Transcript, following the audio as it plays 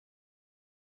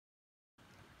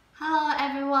Hello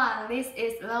everyone, this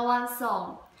is the one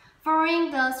song.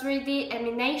 Following the 3D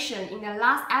animation in the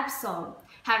last episode,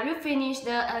 have you finished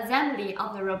the assembly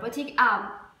of the robotic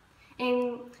arm?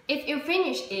 And if you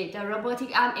finish it, the robotic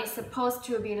arm is supposed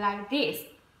to be like this.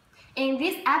 In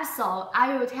this episode,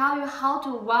 I will tell you how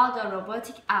to weld the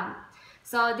robotic arm.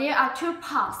 So there are two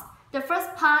parts. The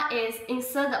first part is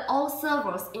insert the all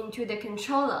servos into the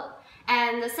controller.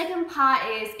 And the second part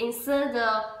is insert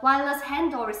the wireless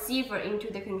handle receiver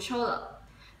into the controller.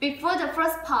 Before the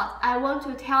first part, I want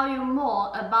to tell you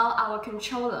more about our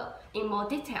controller in more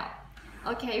detail.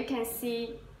 Okay, you can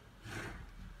see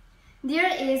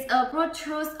there is a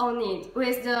Bluetooth on it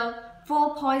with the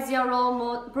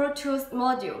 4.0 Bluetooth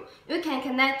module. You can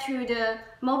connect to the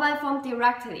mobile phone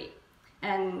directly.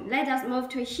 And let us move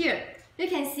to here. You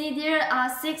can see there are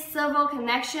 6 servo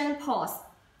connection ports.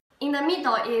 In the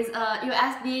middle is a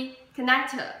USB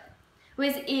connector.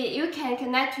 With it, you can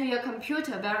connect to your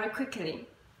computer very quickly.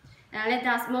 And let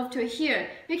us move to here.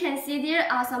 You can see there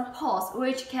are some ports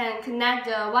which can connect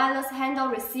the wireless handle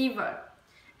receiver.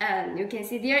 And you can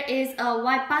see there is a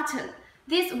white button.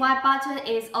 This white button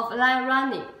is offline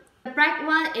running. The black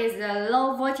one is the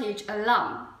low voltage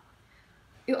alarm.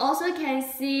 You also can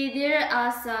see there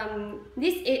are some,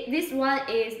 this one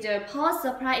is the power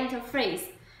supply interface.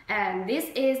 And this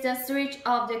is the switch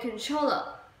of the controller.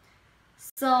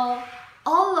 So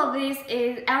all of this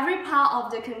is every part of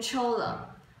the controller.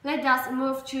 Let us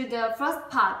move to the first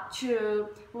part to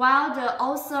weld the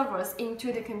all servos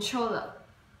into the controller.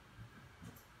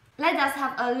 Let us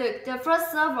have a look. The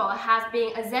first servo has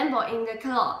been assembled in the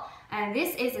cloth, and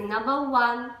this is number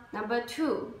 1, number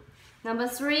 2, number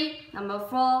 3, number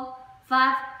 4,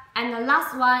 5, and the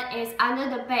last one is under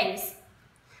the base.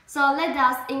 So let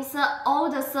us insert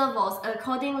all the servos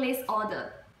according to this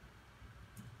order.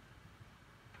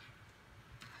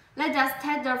 Let us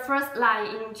take the first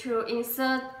line to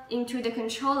insert into the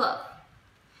controller.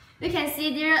 You can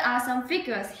see there are some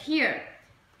figures here.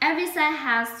 Every side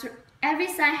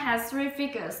has 3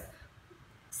 figures.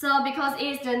 So because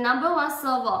it's the number 1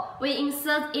 servo, we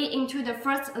insert it into the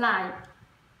first line.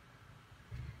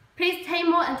 Please take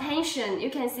more attention. You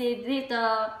can see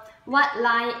the white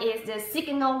line is the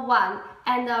signal 1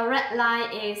 and the red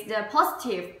line is the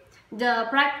positive. The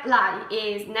black line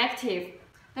is negative.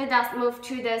 Let us move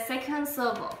to the second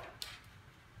servo.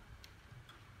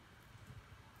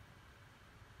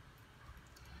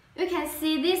 You can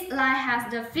see this line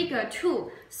has the figure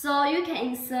 2, so you can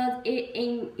insert it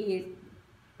in it.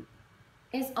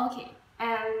 It's okay.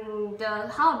 And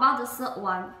how about the third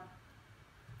one?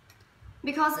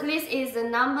 Because this is the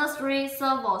number 3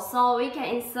 servo, so we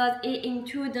can insert it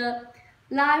into the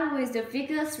line with the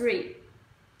figure 3.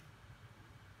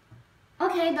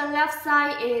 Okay, the left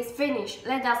side is finished.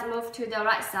 Let us move to the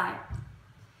right side.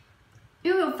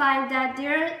 You will find that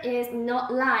there is no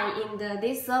line in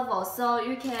this servo, so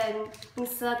you can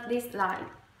insert this line.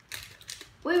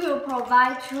 We will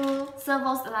provide 2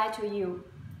 servos line to you.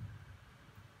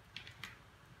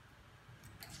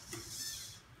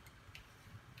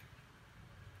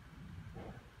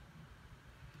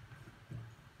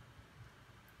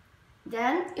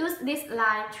 Then use this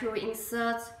line to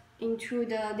insert into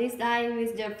this line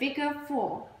with the figure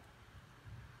 4.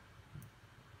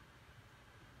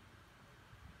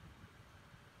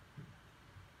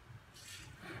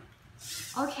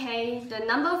 Okay, the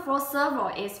number 4 servo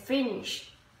is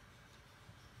finished.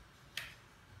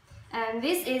 And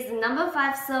this is the number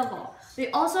 5 servo. We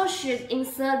also should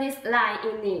insert this line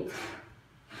in it.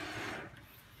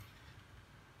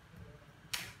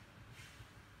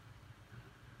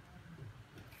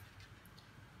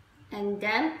 And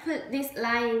then put this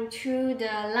line into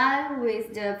the line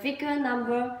with the figure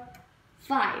number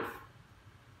 5.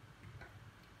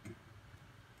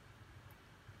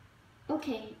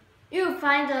 Okay, you will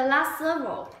find the last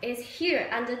servo is here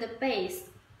under the base.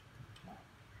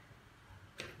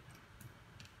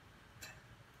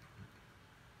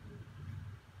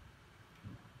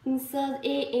 Insert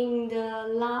it in the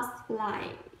last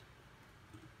line.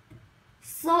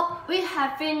 So we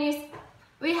have finished.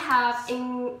 We have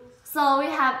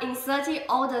inserted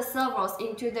all the servos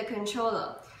into the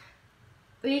controller.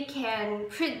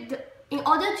 In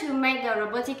order to make the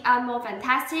robotic arm more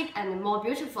fantastic and more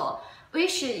beautiful, we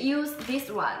should use this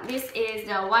one. This is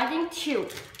the winding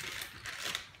tube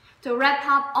to wrap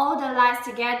up all the lines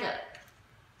together.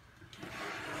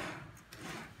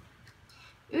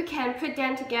 You can put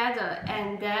them together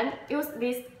and then use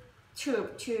this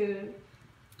tube to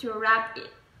wrap it.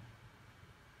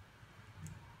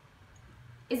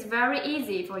 It's very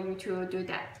easy for you to do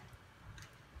that.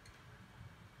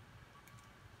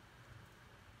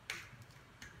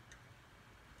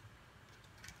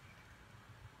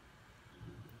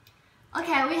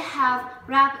 Okay, we have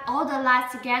wrapped all the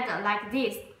lines together like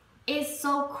this. It's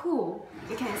so cool,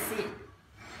 you can see.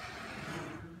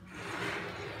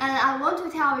 And I want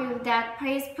to tell you that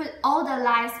please put all the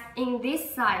lines in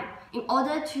this side in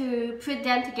order to put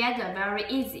them together very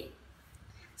easy.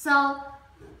 So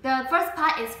the first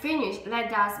part is finished.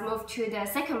 Let us move to the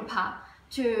second part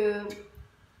to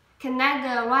connect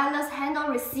the wireless handle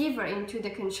receiver into the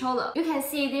controller. You can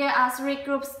see there are three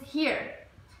groups here.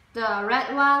 The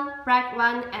red one, black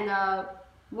one, and the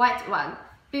white one.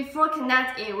 Before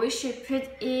connect it, we should put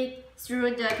it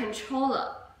through the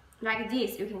controller like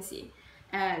this, you can see.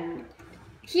 And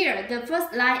here, the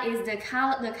first line is the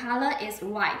color is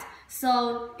white.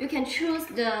 So you can choose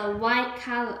the white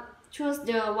color, choose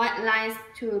the white lines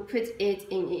to put it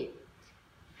in it.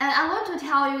 And I want to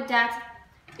tell you that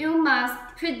you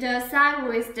must put the side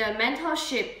with the metal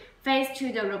shape face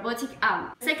to the robotic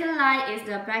arm. The second line is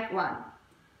the black one.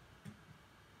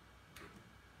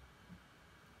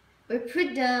 We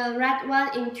put the red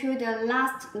one into the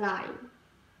last line.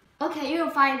 Okay, you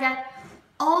will find that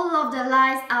all of the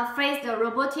lines are face the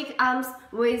robotic arms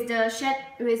with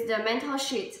the metal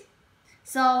sheet.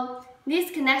 So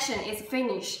this connection is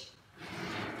finished.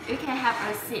 You can have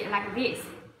a seat like this.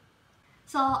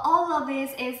 So all of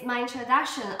this is my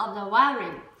introduction of the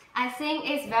wiring. I think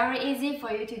it's very easy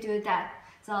for you to do that.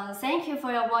 So thank you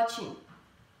for your watching.